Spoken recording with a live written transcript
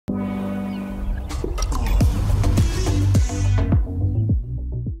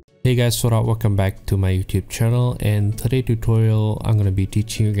Hey guys, what up? Welcome back to my YouTube channel, and today's tutorial I'm going to be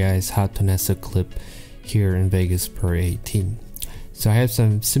teaching you guys how to nest a clip here in Vegas Pro 18. So I have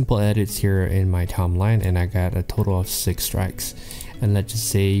some simple edits here in my timeline, and I got a total of 6 tracks. And let's just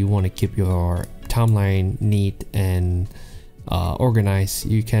say you want to keep your timeline neat and organized.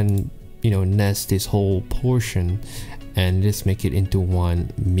 You can nest this whole portion and just make it into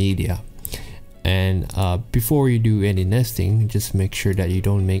one media. And before you do any nesting, just make sure that you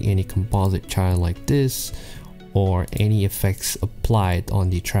don't make any composite child like this or any effects applied on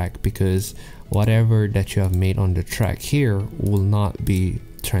the track, because whatever that you have made on the track here will not be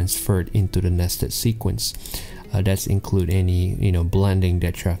transferred into the nested sequence. That's include any blending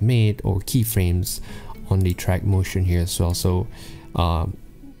that you have made or keyframes on the track motion here as well. So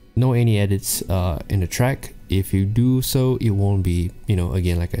no any edits in the track. If you do so, it won't be,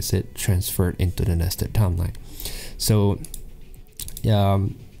 again, like I said, transferred into the nested timeline. So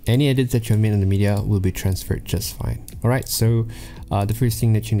any edits that you have made in the media will be transferred just fine. All right, so the first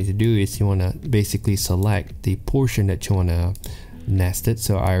thing that you need to do is you want to basically select the portion that you want to nest it.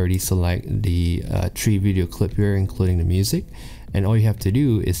 So I already select the 3 video clip here, including the music, and all you have to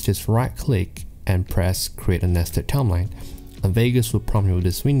do is just right click and press create a nested timeline. Vegas will prompt you with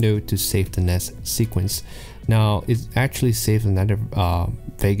this window to save the nest sequence. Now it actually saves another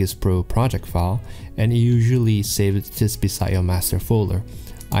Vegas Pro project file, and it usually saves it just beside your master folder.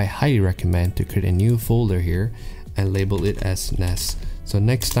 I highly recommend to create a new folder here and label it as nest. So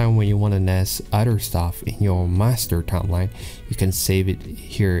next time when you want to nest other stuff in your master timeline, you can save it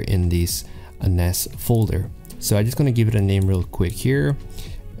here in this nest folder. So I'm just going to give it a name real quick here,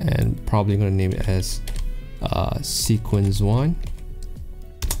 and probably going to name it as sequence 1.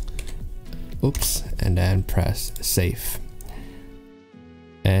 Oops, and then press save.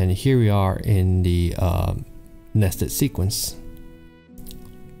 And here we are in the nested sequence.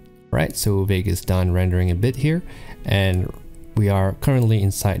 Right, so Vegas done rendering a bit here, and we are currently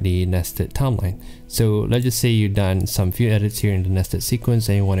inside the nested timeline. So let's just say you've done some few edits here in the nested sequence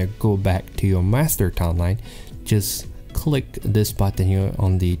and you want to go back to your master timeline. Just click this button here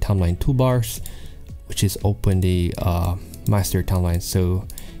on the timeline toolbars, which is open the master timeline. So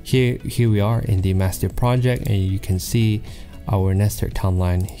here we are in the master project, and you can see our nested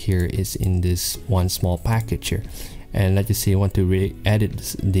timeline here is in this one small package here. And let's just say you want to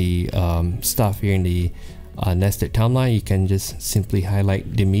edit the stuff here in the nested timeline. You can just simply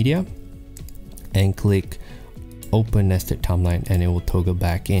highlight the media and click open nested timeline, and it will toggle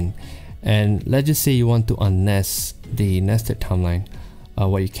back in. And let's just say you want to unnest the nested timeline.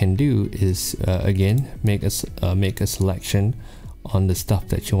 What you can do is again make a selection on the stuff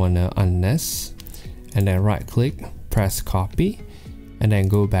that you want to unnest, and then right click, press copy, and then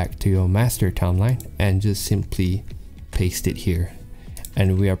go back to your master timeline and just simply paste it here,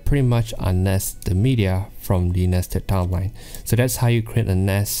 and we are pretty much unnest the media from the nested timeline. So that's how you create a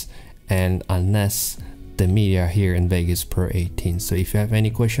nest and unnest the media here in Vegas Pro 18. So if you have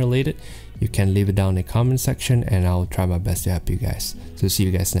any question related, you can leave it down in the comment section, and I'll try my best to help you guys. So see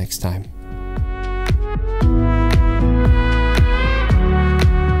you guys next time.